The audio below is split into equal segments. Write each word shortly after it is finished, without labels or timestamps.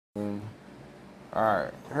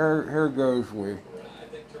Alright, here goes we. I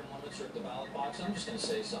think term limits are at the ballot box. I'm just going to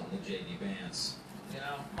say something to J.D. Vance. You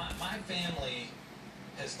know, my family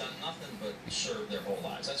has done nothing but serve their whole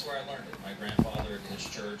lives. That's where I learned it. My grandfather at his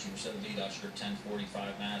church, he was a lead usher at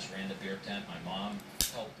 1045 Mass, ran the beer tent. My mom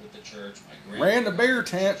helped with the church. My grandfather ran the beer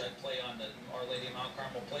tent. I'd play on the Our Lady of Mount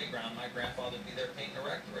Carmel playground. My grandfather would be there painting the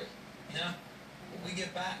rectory. You know, when we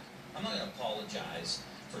get back, I'm not going to apologize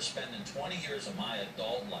for spending 20 years of my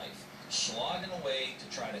adult life slogging away to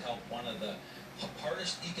try to help one of the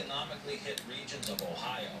hardest economically hit regions of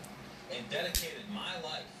Ohio and dedicated my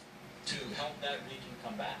life to help that region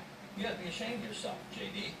come back. You got to be ashamed of yourself,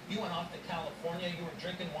 JD. You went off to California, you were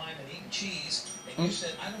drinking wine and eating cheese, and you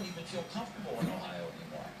said, I don't even feel comfortable in Ohio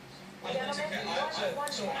anymore. I'm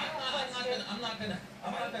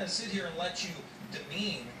not gonna sit here and let you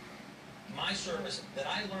demean my service that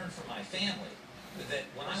I learned from my family. That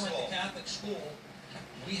when I went to Catholic school,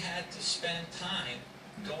 we had to spend time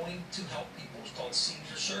going to help people. It's called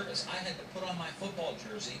senior service. I had to put on my football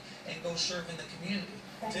jersey and go serve in the community.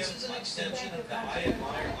 This is an extension of that. I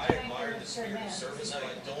admire the spirit of service. What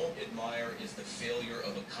I don't admire is the failure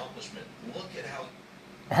of accomplishment. Look at how...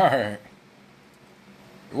 Alright.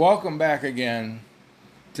 Welcome back again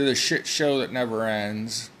to the shit show that never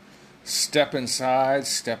ends. Step inside,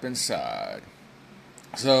 step inside.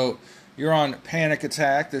 So, you're on Panic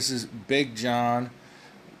Attack. This is Big John.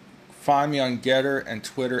 Find me on Getter and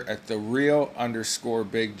Twitter at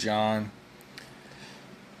 @thereal_Big John.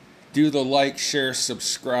 Do the like, share,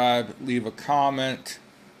 subscribe, leave a comment,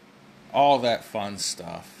 all that fun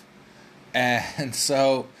stuff. And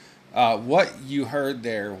so, what you heard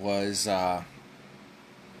there was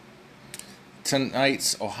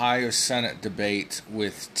tonight's Ohio Senate debate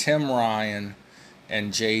with Tim Ryan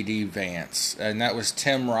and J.D. Vance. And that was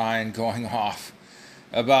Tim Ryan going off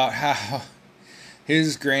about how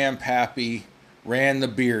his grandpappy ran the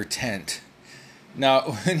beer tent. Now,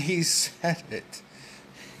 when he said it,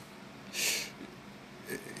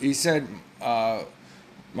 he said, my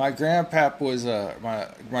grandpap was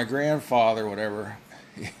my grandfather, whatever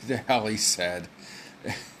the hell he said.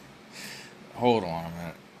 Hold on a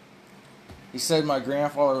minute. He said my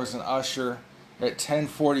grandfather was an usher at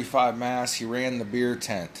 1045 Mass. He ran the beer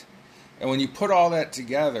tent. And when you put all that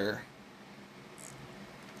together,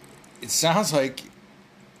 it sounds like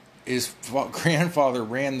his grandfather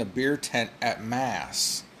ran the beer tent at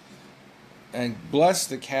Mass. And bless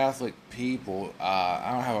the Catholic people.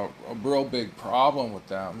 I don't have a real big problem with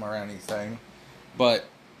them or anything. But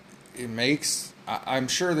it makes... I'm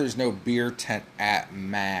sure there's no beer tent at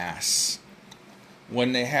Mass.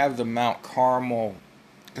 When they have the Mount Carmel...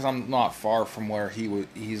 Because I'm not far from where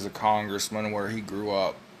he's a congressman, where he grew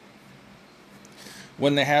up.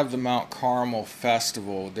 When they have the Mount Carmel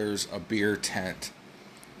festival, there's a beer tent.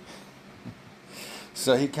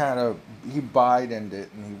 So he Bidened it,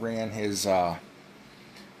 and he ran his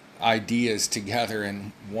ideas together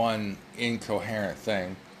in one incoherent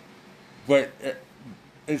thing. But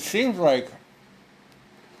it seems like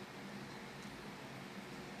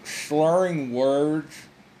slurring words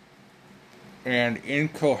and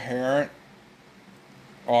incoherent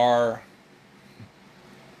are,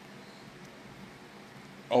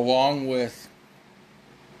 along with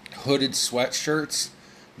hooded sweatshirts,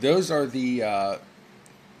 those are the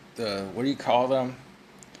what do you call them?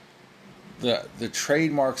 The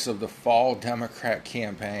trademarks of the fall Democrat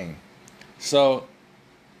campaign. So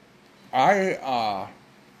I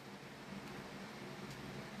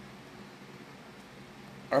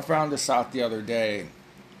found this out the other day.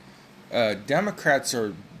 Democrats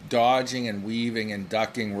are dodging and weaving and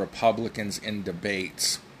ducking Republicans in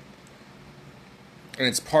debates. And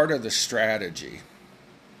it's part of the strategy.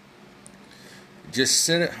 Just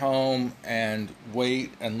sit at home and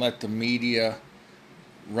wait and let the media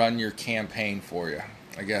run your campaign for you,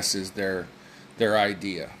 I guess is their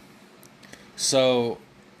idea. So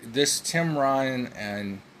this Tim Ryan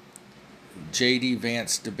and J.D.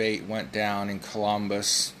 Vance debate went down in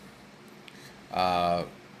Columbus.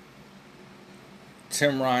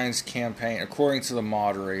 Tim Ryan's campaign, according to the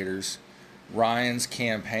moderators, Ryan's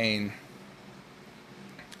campaign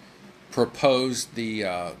proposed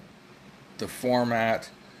the format,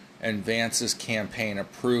 and Vance's campaign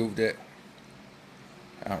approved it.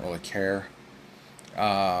 I don't really care.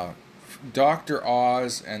 Dr.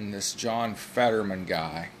 Oz and this John Fetterman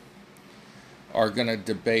guy are going to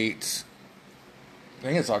debate, I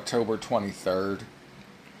think it's October 23rd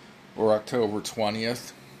or October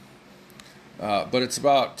 20th. But it's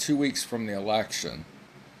about 2 weeks from the election.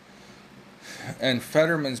 And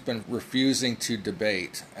Fetterman's been refusing to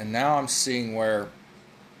debate. And now I'm seeing where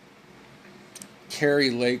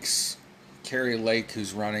Carrie Lake,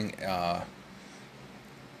 who's running,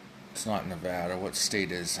 it's not Nevada. What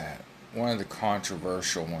state is that? One of the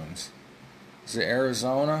controversial ones. Is it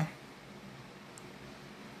Arizona?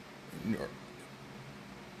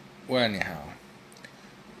 Well, anyhow.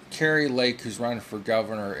 Carrie Lake, who's running for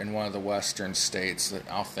governor in one of the western states, that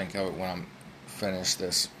I'll think of it when I'm finished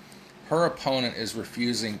this. Her opponent is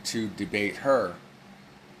refusing to debate her.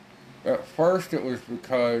 At first it was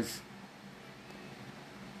because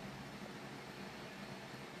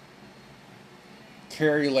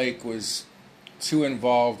Carrie Lake was too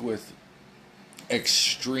involved with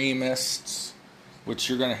extremists, which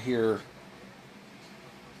you're going to hear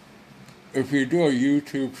if you do a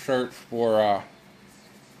YouTube search for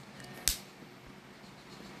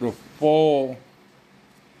the full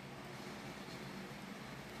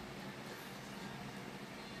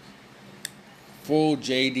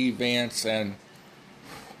J.D. Vance and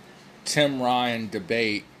Tim Ryan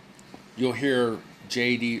debate, you'll hear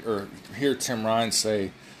Tim Ryan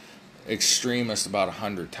say extremist about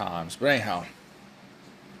 100 times. But anyhow,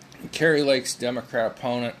 Carrie Lake's Democrat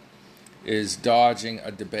opponent is dodging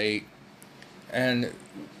a debate. And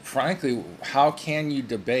frankly, how can you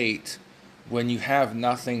debate when you have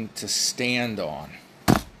nothing to stand on?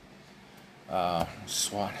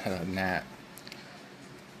 Swat at a gnat.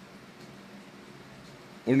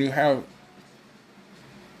 When you have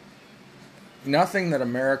nothing that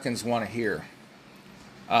Americans want to hear.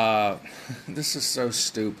 This is so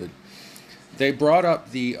stupid. They brought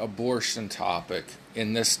up the abortion topic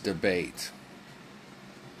in this debate.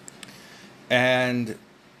 And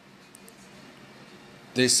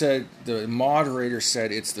they said, the moderator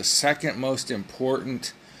said, it's the second most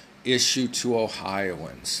important issue to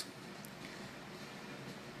Ohioans.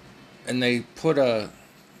 And they put a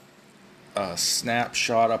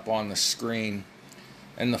snapshot up on the screen.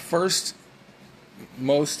 And the first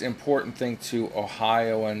most important thing to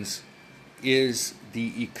Ohioans is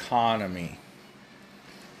the economy.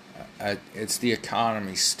 It's the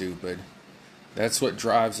economy, stupid. That's what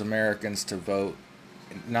drives Americans to vote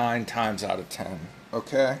 9 times out of 10.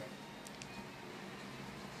 Okay?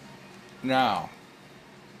 Now,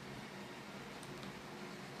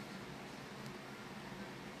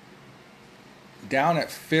 down at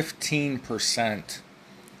 15%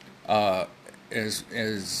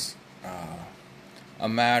 is a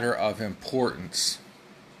matter of importance.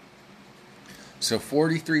 So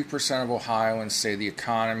 43% of Ohioans say the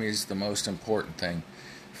economy is the most important thing.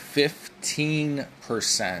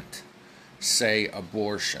 15% say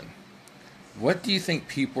abortion. What do you think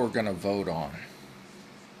people are going to vote on?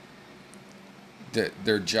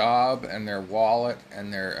 Their job and their wallet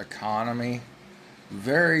and their economy?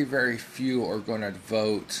 Very, very few are going to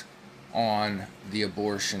vote on the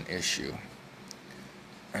abortion issue.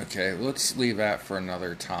 Okay, let's leave that for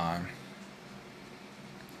another time.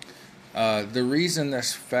 The reason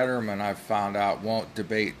this Fetterman, I've found out, won't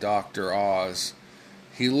debate Dr. Oz,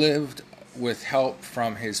 he lived with help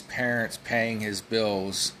from his parents paying his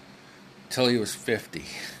bills till he was 50.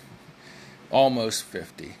 Almost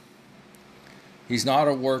 50. He's not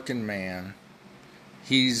a working man.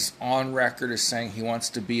 He's on record as saying he wants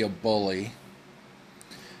to be a bully.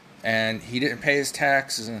 And he didn't pay his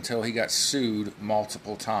taxes until he got sued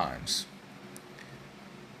multiple times.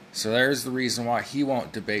 So there's the reason why he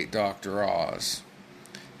won't debate Dr. Oz.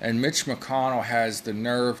 And Mitch McConnell has the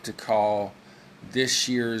nerve to call this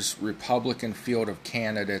year's Republican field of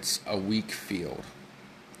candidates a weak field.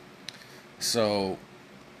 So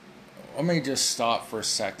let me just stop for a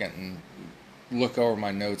second and look over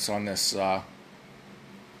my notes on this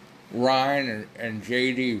Ryan and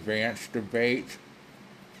J.D. Vance debate.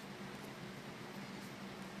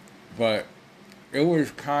 But it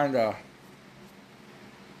was kind of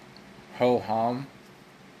ho-hum.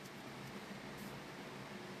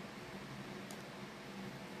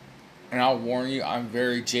 And I'll warn you, I'm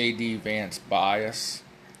very J.D. Vance biased.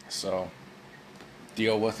 So,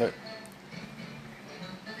 deal with it.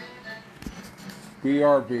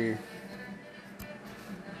 BRB.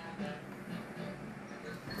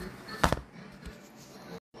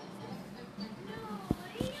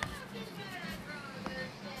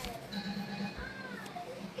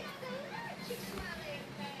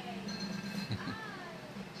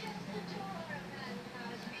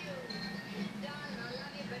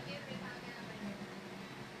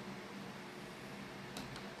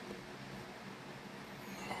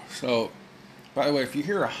 So, by the way, if you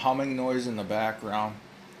hear a humming noise in the background,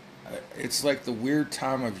 it's like the weird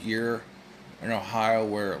time of year in Ohio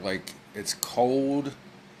where like it's cold,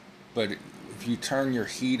 but if you turn your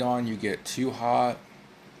heat on, you get too hot.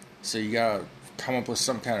 So you gotta come up with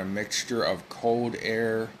some kind of mixture of cold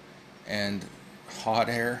air and hot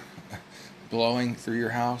air blowing through your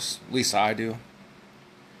house. At least I do.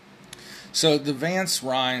 So the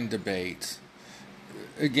Vance-Ryan debate,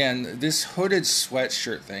 again, this hooded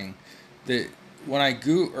sweatshirt thing, that when I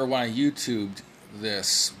YouTubed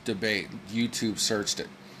this debate, YouTube searched it,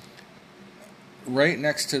 right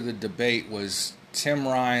next to the debate was Tim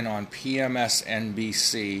Ryan on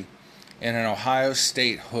PMSNBC in an Ohio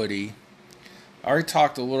State hoodie. I already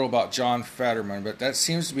talked a little about John Fetterman, but that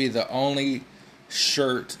seems to be the only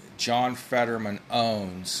shirt John Fetterman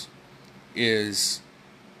owns is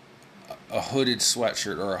a hooded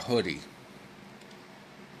sweatshirt or a hoodie.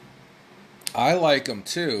 I like them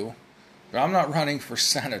too, but I'm not running for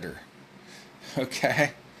senator.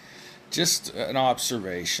 Okay? Just an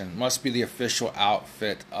observation. Must be the official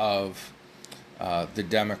outfit of the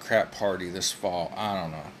Democrat Party this fall. I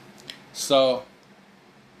don't know. So,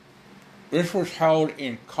 this was held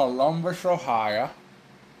in Columbus, Ohio.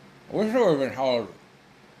 I wish it would have been held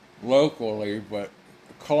locally, but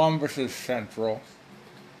Columbus is central.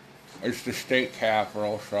 It's the state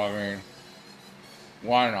capital, so I mean,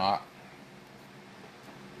 why not?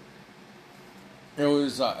 It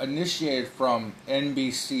was initiated from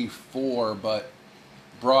NBC4, but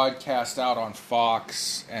broadcast out on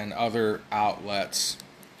Fox and other outlets.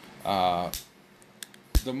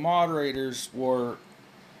 The moderators were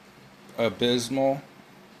abysmal.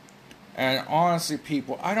 And honestly,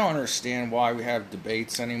 people, I don't understand why we have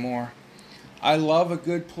debates anymore. I love a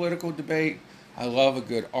good political debate. I love a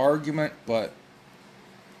good argument, but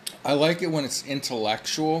I like it when it's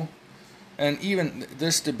intellectual. And even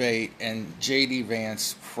this debate and J.D.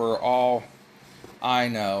 Vance, for all I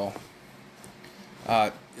know,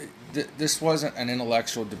 this wasn't an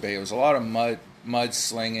intellectual debate. It was a lot of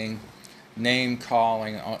mudslinging,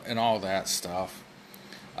 name-calling, and all that stuff.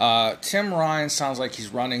 Tim Ryan sounds like he's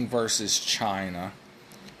running versus China.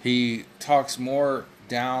 He talks more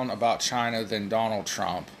down about China than Donald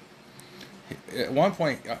Trump. At one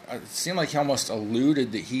point, it seemed like he almost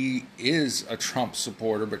alluded that he is a Trump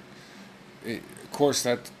supporter, but of course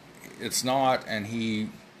that it's not, and he,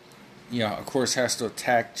 of course, has to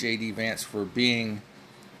attack J.D. Vance for being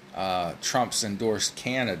Trump's endorsed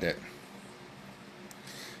candidate.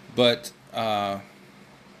 But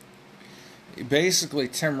basically,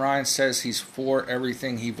 Tim Ryan says he's for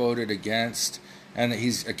everything he voted against, and that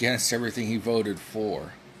he's against everything he voted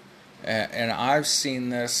for. And I've seen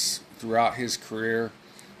this throughout his career,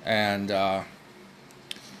 and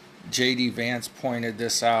J.D. Vance pointed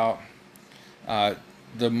this out.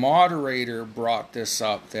 The moderator brought this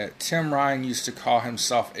up, that Tim Ryan used to call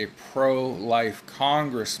himself a pro-life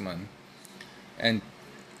congressman, and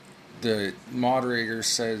the moderator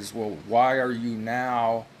says, well, why are you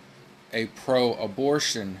now a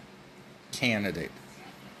pro-abortion candidate?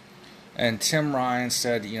 And Tim Ryan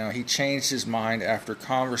said, he changed his mind after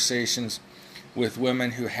conversations with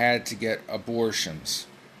women who had to get abortions.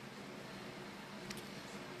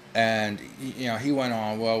 And, he went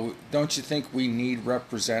on, well, don't you think we need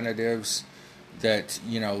representatives that,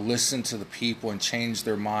 listen to the people and change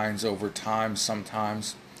their minds over time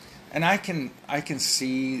sometimes? And I can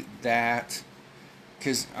see that,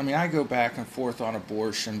 because, I go back and forth on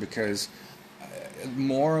abortion because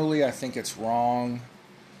morally I think it's wrong.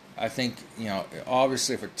 I think,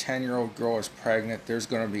 obviously if a 10-year-old girl is pregnant, there's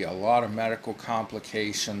going to be a lot of medical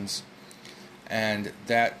complications, and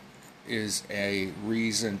that is a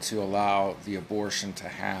reason to allow the abortion to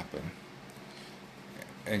happen.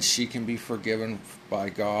 And she can be forgiven by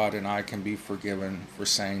God, and I can be forgiven for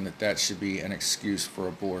saying that should be an excuse for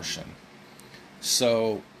abortion.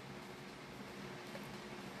 So,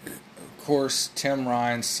 of course, Tim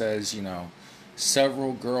Ryan says,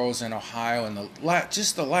 several girls in Ohio in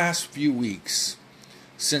just the last few weeks,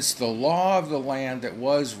 since the law of the land that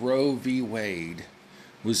was Roe v. Wade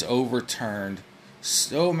was overturned,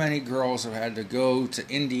 so many girls have had to go to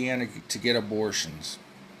Indiana to get abortions.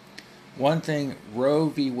 One thing, Roe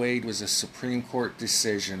v. Wade was a Supreme Court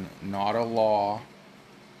decision, not a law.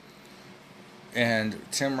 And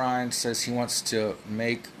Tim Ryan says he wants to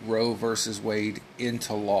make Roe versus Wade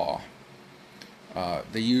into law.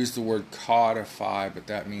 They use the word codify, but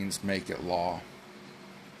that means make it law.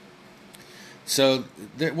 So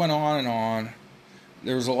that went on and on.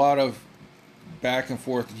 There was a lot of back and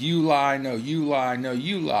forth. You lie, no, you lie, no,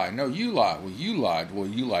 you lie, no, you lie. Well, you lied. Well,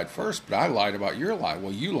 you lied first, but I lied about your lie.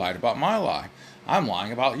 Well, you lied about my lie. I'm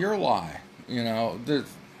lying about your lie.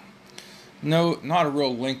 Not a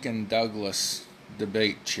real Lincoln Douglas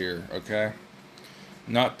debate cheer, okay?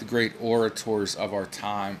 Not the great orators of our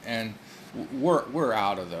time, and we're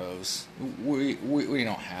out of those. We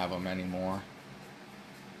don't have them anymore.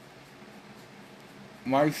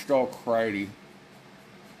 Maestro Crichton.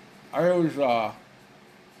 I was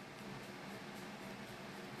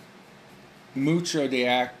mucho de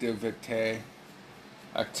actividad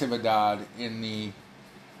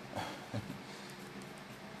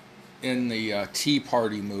in the Tea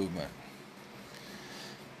Party movement,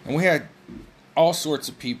 and we had all sorts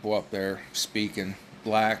of people up there speaking,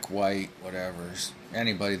 black, white, whatever,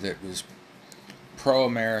 anybody that was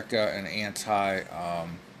pro-America and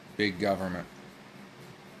anti-big government.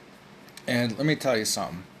 And let me tell you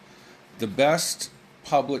something. The best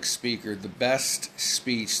public speaker, the best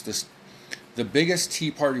speech, the biggest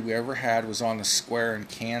Tea Party we ever had was on the square in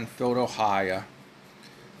Canfield, Ohio.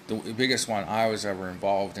 The biggest one I was ever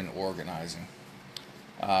involved in organizing.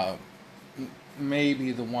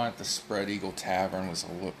 Maybe the one at the Spread Eagle Tavern was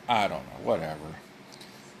a little, I don't know, whatever.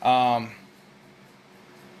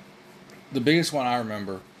 The biggest one I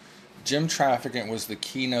remember, Jim Traficant was the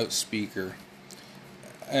keynote speaker,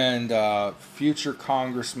 and future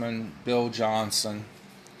Congressman Bill Johnson,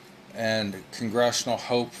 and congressional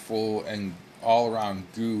hopeful and all-around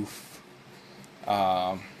goof,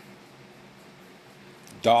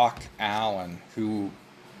 Doc Allen, who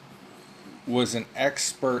was an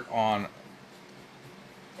expert on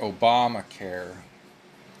Obamacare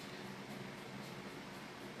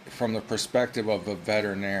from the perspective of a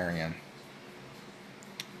veterinarian.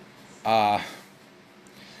 But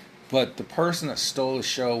the person that stole the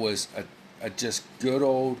show was a just good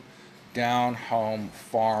old down-home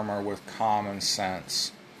farmer with common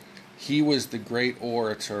sense. He was the great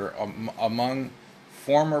orator among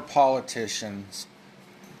former politicians,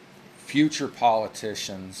 future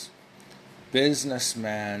politicians,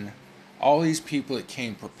 businessmen, all these people that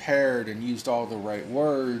came prepared and used all the right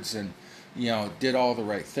words and, did all the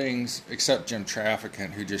right things, except Jim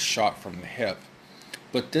Traficant, who just shot from the hip.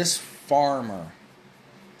 But this farmer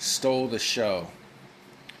stole the show.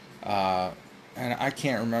 And I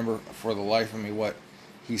can't remember for the life of me what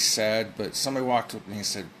he said, but somebody walked up to me and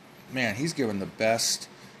said, "Man, he's giving the best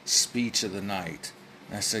speech of the night."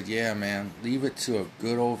 And I said, "Yeah, man, leave it to a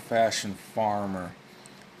good old-fashioned farmer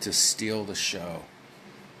to steal the show."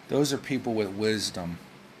 Those are people with wisdom.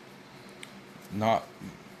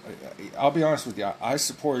 I'll be honest with you, I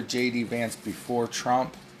supported J.D. Vance before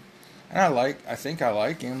Trump, and I think I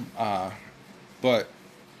like him, but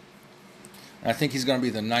I think he's going to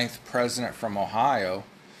be the 9th president from Ohio,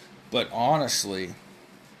 but honestly,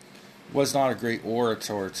 was not a great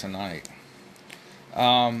orator tonight.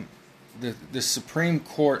 The Supreme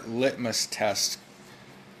Court litmus test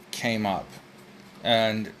came up,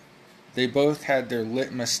 and they both had their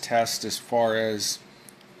litmus test as far as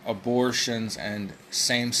abortions and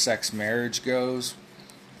same-sex marriage goes.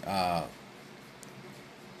 The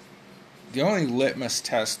only litmus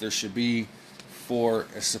test there should be for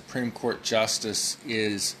a Supreme Court justice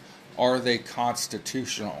is, are they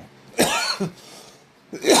constitutional?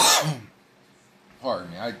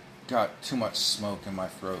 Pardon me, I got too much smoke in my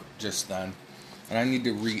throat just then, and I need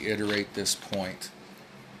to reiterate this point.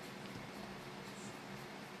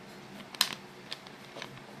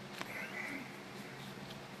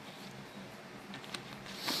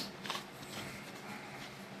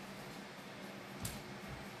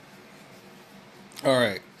 All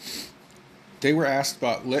right. They were asked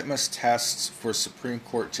about litmus tests for Supreme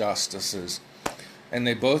Court justices, and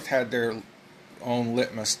they both had their own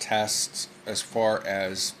litmus tests as far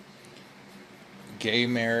as gay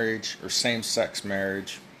marriage or same-sex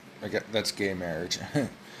marriage. I guess that's gay marriage.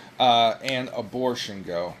 And abortion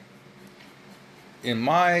go. In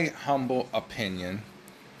my humble opinion,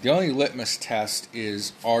 the only litmus test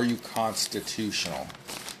is, are you constitutional?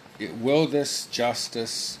 Does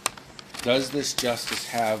this justice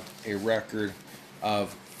have a record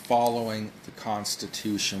of following the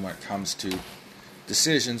Constitution when it comes to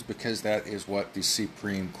decisions? Because that is what the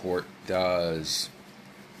Supreme Court does.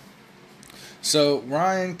 So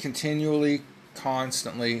Ryan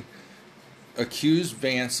constantly accused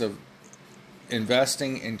Vance of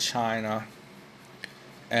investing in China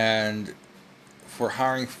and for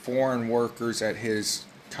hiring foreign workers at his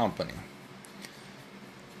company.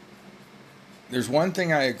 There's one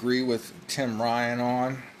thing I agree with Tim Ryan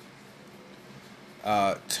on.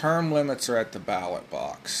 Term limits are at the ballot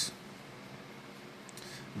box.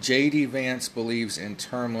 J.D. Vance believes in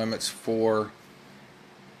term limits for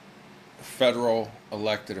federal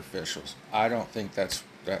elected officials. I don't think that's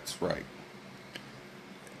right.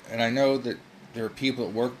 And I know that there are people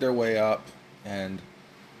that work their way up and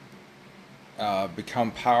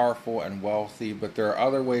become powerful and wealthy, but there are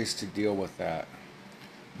other ways to deal with that.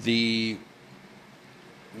 The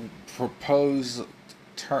proposing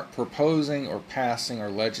or passing or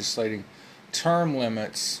legislating term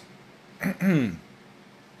limits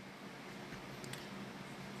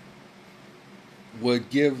would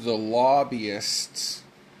give the lobbyists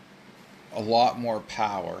a lot more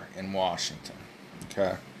power in Washington.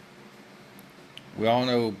 Okay? We all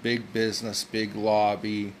know big business, big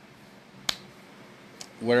lobby,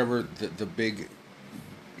 whatever the big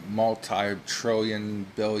multi-trillion,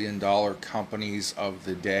 billion-dollar companies of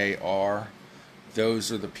the day are.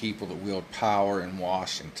 Those are the people that wield power in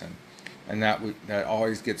Washington. And that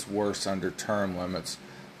always gets worse under term limits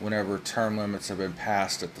whenever term limits have been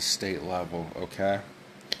passed at the state level, okay?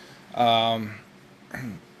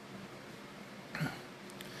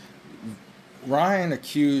 Ryan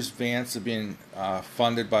accused Vance of being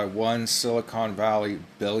funded by one Silicon Valley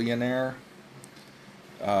billionaire.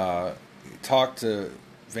 He talked to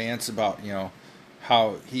Vance about,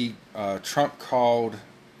 how Trump called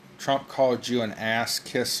you an ass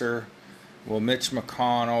kisser. Well, Mitch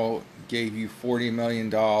McConnell gave you $40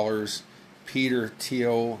 million. Peter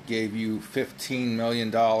Thiel gave you $15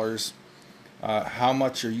 million. How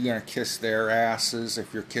much are you going to kiss their asses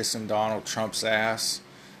if you're kissing Donald Trump's ass?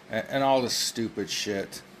 And all this stupid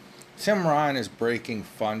shit. Tim Ryan is breaking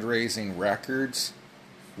fundraising records.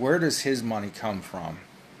 Where does his money come from?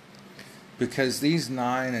 Because these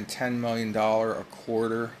 $9 and $10 million a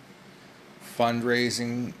quarter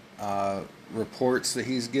fundraising reports that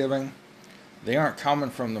he's giving, they aren't coming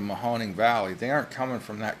from the Mahoning Valley. They aren't coming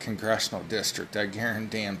from that congressional district. I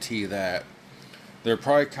guarantee that. They're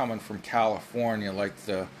probably coming from California, like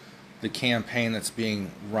the campaign that's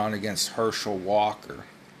being run against Herschel Walker.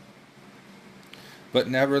 But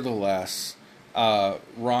nevertheless,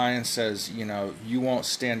 Ryan says, you won't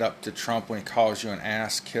stand up to Trump when he calls you an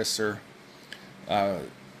ass kisser.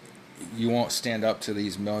 You won't stand up to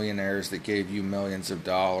these millionaires that gave you millions of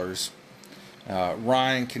dollars.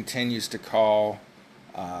 Ryan continues to call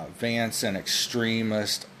Vance an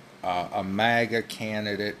extremist, a MAGA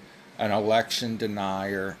candidate, an election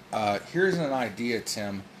denier. Here's an idea,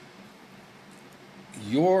 Tim.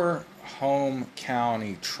 Your home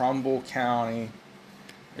county, Trumbull County,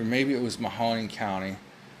 or maybe it was Mahoning County,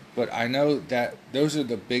 but I know that those are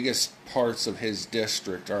the biggest parts of his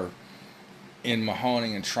district are in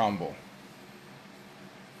Mahoning and Trumbull.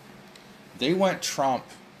 They went Trump.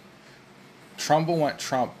 Trumbull went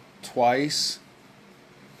Trump twice.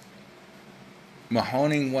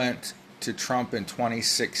 Mahoning went to Trump in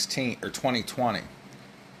 2016 or 2020.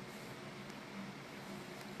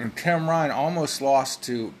 And Tim Ryan almost lost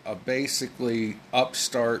to a basically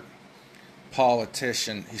upstart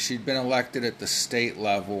politician. She'd been elected at the state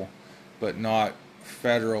level, but not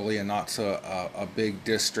federally, and not to a big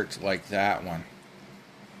district like that one.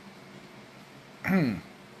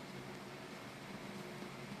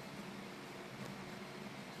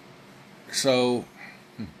 So,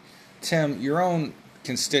 Tim, your own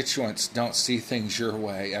constituents don't see things your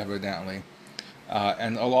way, evidently.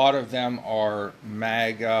 And a lot of them are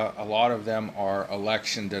MAGA, a lot of them are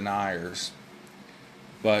election deniers.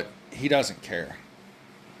 But he doesn't care.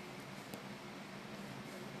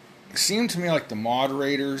 It seemed to me like the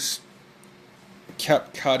moderators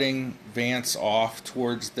kept cutting Vance off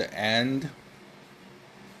towards the end.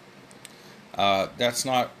 That's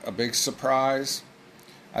not a big surprise.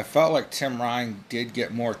 I felt like Tim Ryan did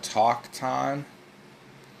get more talk time.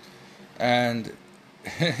 And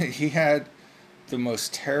he had the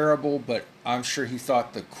most terrible, but I'm sure he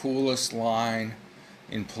thought the coolest line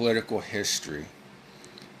in political history.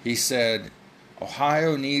 He said,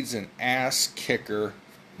 Ohio needs an ass kicker,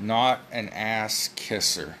 not an ass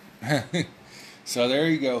kisser. So there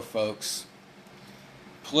you go, folks.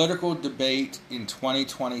 Political debate in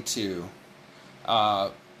 2022.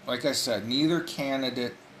 Like I said, neither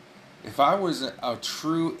candidate. If I was a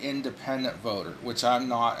true independent voter, which I'm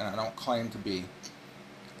not and I don't claim to be,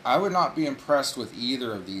 I would not be impressed with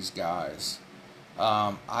either of these guys.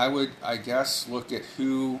 I would, I guess, look at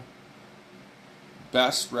who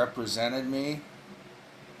best represented me.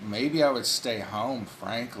 Maybe I would stay home,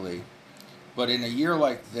 frankly. But in a year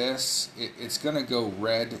like this, it's going to go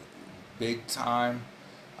red big time.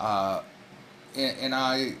 And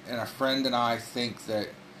a friend and I think that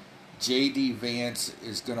J.D. Vance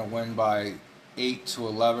is going to win by 8 to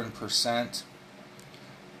 11%.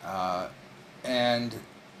 And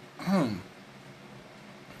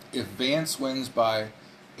if Vance wins by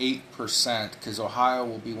 8%, because Ohio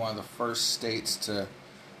will be one of the first states to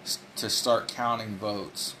start counting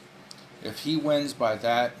votes. If he wins by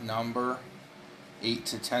that number, 8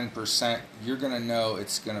 to 10%, you're going to know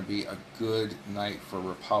it's going to be a good night for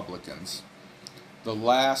Republicans. The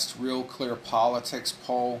last Real Clear Politics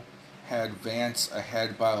poll had Vance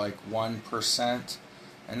ahead by like 1%,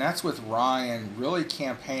 And that's with Ryan really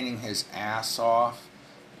campaigning his ass off,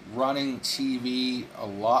 running TV a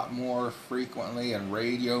lot more frequently and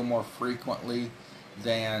radio more frequently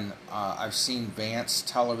than I've seen Vance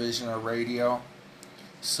television or radio.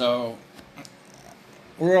 So,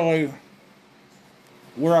 really,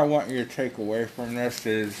 what I want you to take away from this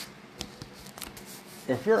is,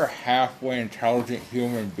 if you're a halfway intelligent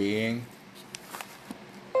human being,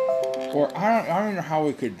 or I don't even know how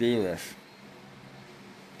we could do this.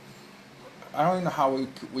 I don't even know how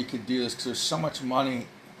we could do this, because there's so much money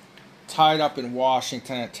tied up in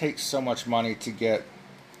Washington. It takes so much money to get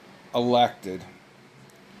elected.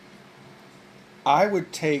 I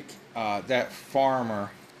would take that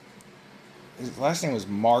farmer. His last name was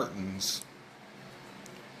Martins.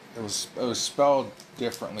 It was spelled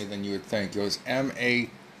differently than you would think. It was Martens.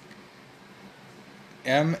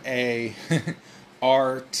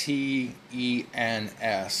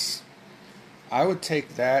 I would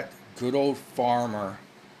take that good old farmer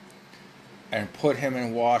and put him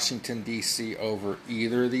in Washington, D.C. over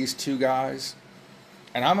either of these two guys.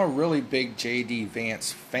 And I'm a really big J.D.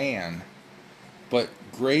 Vance fan, but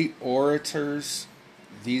great orators,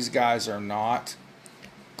 these guys are not.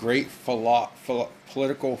 Great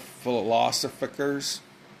political philosophers,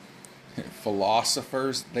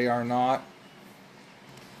 they are not.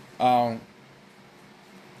 I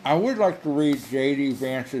would like to read J.D.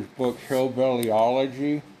 Vance's book,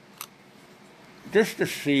 Hillbillyology, just to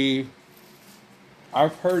see.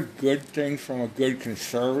 I've heard good things from a good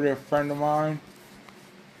conservative friend of mine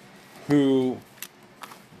who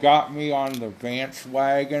got me on the Vance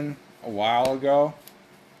wagon a while ago,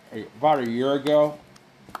 about a year ago,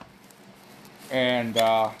 and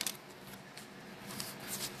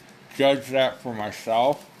judge that for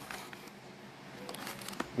myself,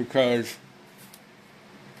 because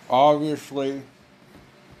obviously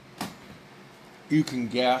you can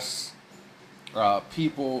guess,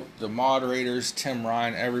 people, the moderators, Tim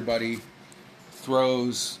Ryan, everybody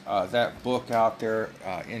throws that book out there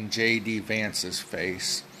in J.D. Vance's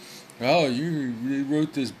face. Oh, you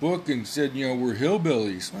wrote this book and said, we're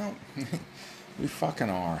hillbillies. Well, we fucking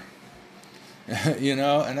are.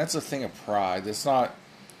 And that's a thing of pride. It's not,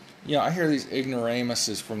 I hear these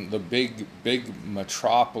ignoramuses from the big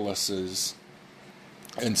metropolises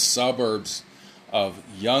and suburbs of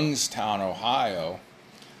Youngstown, Ohio,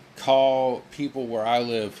 call people where I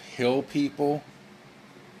live hill people.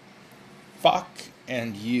 Fuck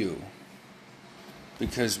and you.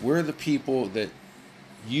 Because we're the people that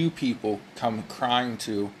you people come crying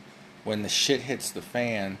to when the shit hits the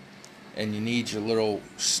fan and you need your little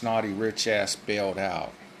snotty rich ass bailed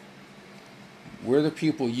out. We're the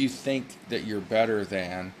people you think that you're better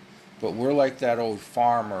than, but we're like that old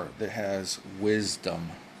farmer that has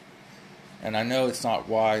wisdom. And I know it's not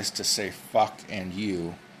wise to say fuck and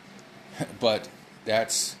you, but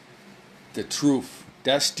that's the truth.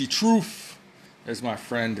 That's the truth, as my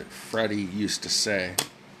friend Freddie used to say.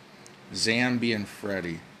 Zambian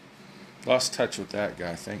Freddie. Lost touch with that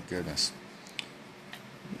guy, thank goodness.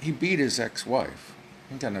 He beat his ex-wife.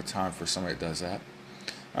 Ain't got no time for somebody that does that.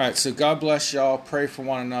 Alright, so God bless y'all. Pray for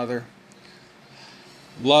one another.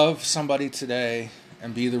 Love somebody today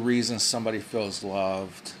and be the reason somebody feels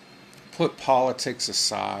loved. Put politics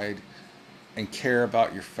aside and care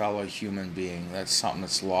about your fellow human being. That's something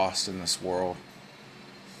that's lost in this world.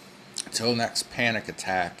 Until next panic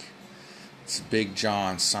attack, it's Big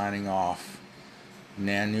John signing off.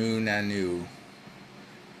 Nanu, Nanu.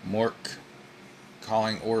 Mork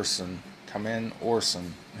calling Orson. Come in,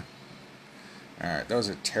 Orson. Alright, that was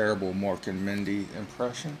a terrible Mork and Mindy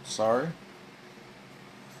impression. Sorry.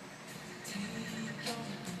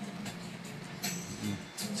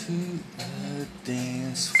 To the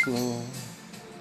dance floor.